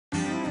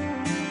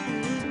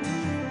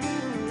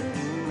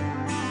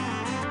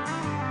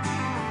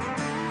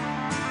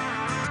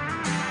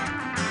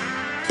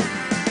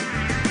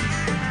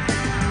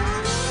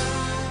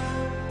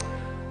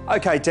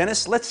Okay,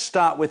 Dennis, let's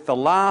start with the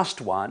last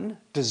one,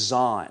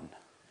 design.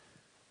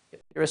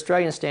 Your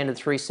Australian Standard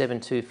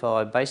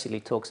 3725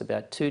 basically talks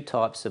about two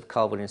types of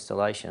culvert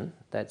installation.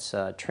 That's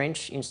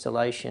trench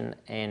installation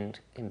and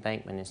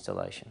embankment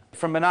installation.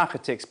 From an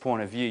architect's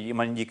point of view,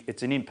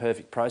 it's an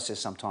imperfect process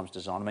sometimes,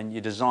 design.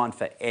 You design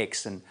for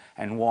X and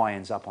Y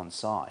ends up on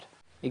site.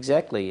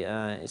 Exactly.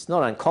 It's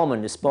not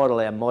uncommon, despite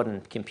all our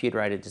modern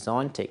computer-aided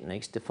design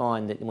techniques, to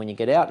find that when you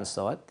get out on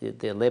site,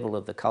 the level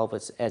of the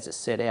culverts as it's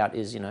set out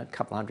is, a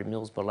couple hundred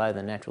mils below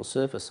the natural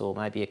surface, or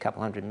maybe a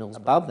couple hundred mils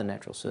above the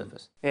natural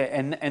surface. Yeah,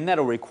 and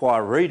that'll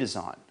require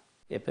redesign.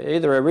 Yeah,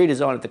 either a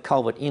redesign at the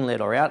culvert inlet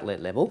or outlet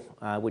level,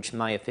 which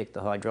may affect the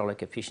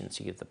hydraulic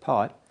efficiency of the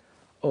pipe,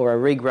 or a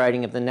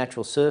regrading of the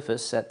natural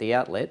surface at the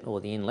outlet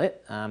or the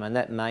inlet, and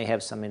that may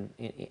have some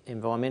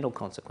environmental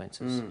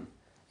consequences.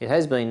 It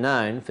has been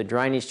known for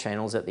drainage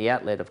channels at the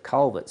outlet of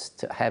culverts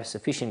to have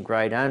sufficient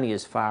grade only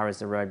as far as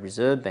the road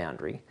reserve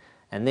boundary,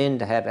 and then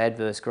to have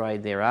adverse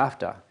grade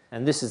thereafter.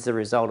 And this is the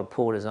result of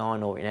poor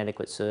design or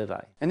inadequate survey.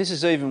 And this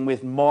is even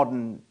with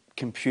modern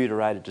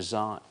computer-aided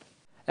design.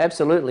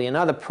 Absolutely.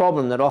 Another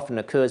problem that often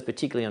occurs,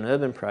 particularly on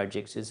urban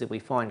projects, is that we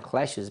find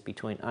clashes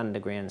between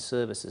underground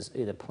services,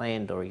 either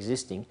planned or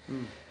existing,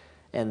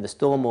 and the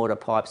stormwater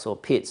pipes or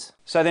pits.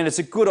 So then it's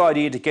a good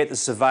idea to get the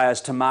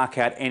surveyors to mark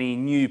out any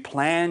new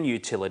plan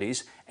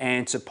utilities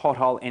and to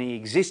pothole any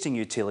existing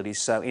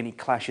utilities so any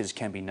clashes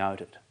can be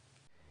noted.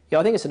 Yeah,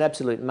 I think it's an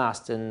absolute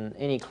must, and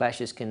any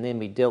clashes can then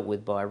be dealt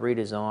with by a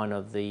redesign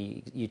of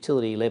the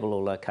utility level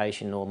or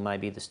location, or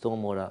maybe the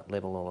stormwater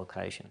level or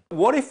location.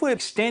 What if we're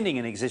extending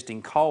an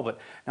existing culvert?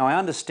 Now, I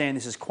understand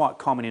this is quite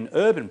common in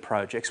urban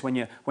projects. When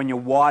you're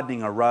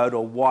widening a road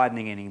or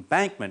widening an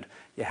embankment,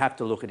 you have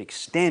to look at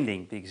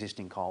extending the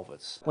existing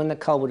culverts. When the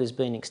culvert has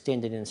been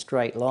extended in a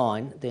straight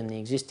line, then the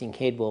existing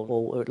head wall,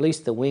 or at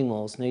least the wing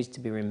walls, needs to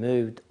be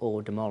removed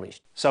or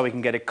demolished. So we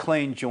can get a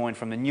clean join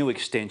from the new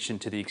extension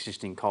to the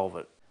existing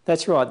culvert.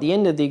 That's right. The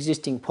end of the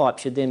existing pipe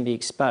should then be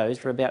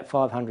exposed for about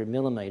 500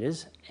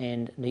 millimetres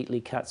and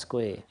neatly cut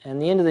square. And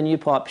the end of the new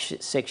pipe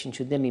section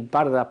should then be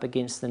butted up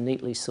against the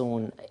neatly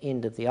sawn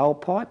end of the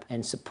old pipe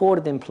and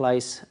supported in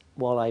place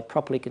while a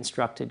properly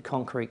constructed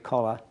concrete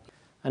collar.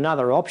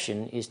 Another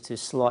option is to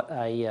slot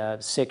a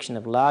section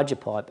of larger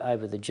pipe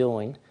over the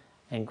join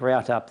and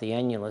grout up the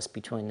annulus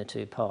between the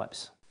two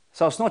pipes.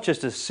 So it's not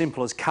just as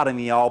simple as cutting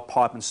the old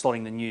pipe and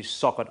slotting the new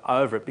socket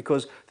over it,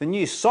 because the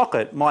new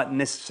socket mightn't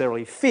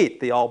necessarily fit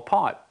the old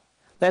pipe.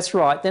 That's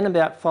right. Then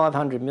about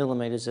 500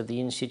 millimetres of the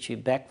in situ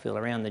backfill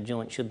around the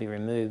joint should be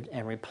removed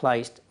and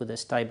replaced with a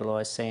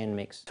stabilised sand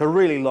mix. To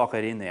really lock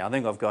it in there, I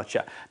think I've got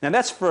you. Now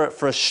that's for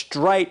a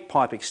straight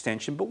pipe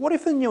extension, but what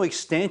if the new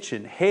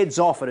extension heads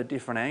off at a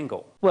different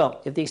angle? Well,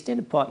 if the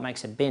extended pipe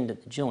makes a bend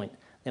at the joint,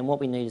 then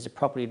what we need is a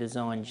properly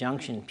designed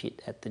junction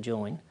pit at the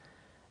join.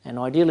 And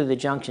ideally the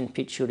junction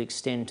pit should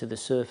extend to the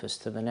surface,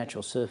 to the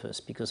natural surface,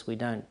 because we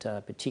don't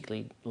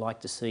particularly like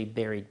to see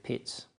buried pits.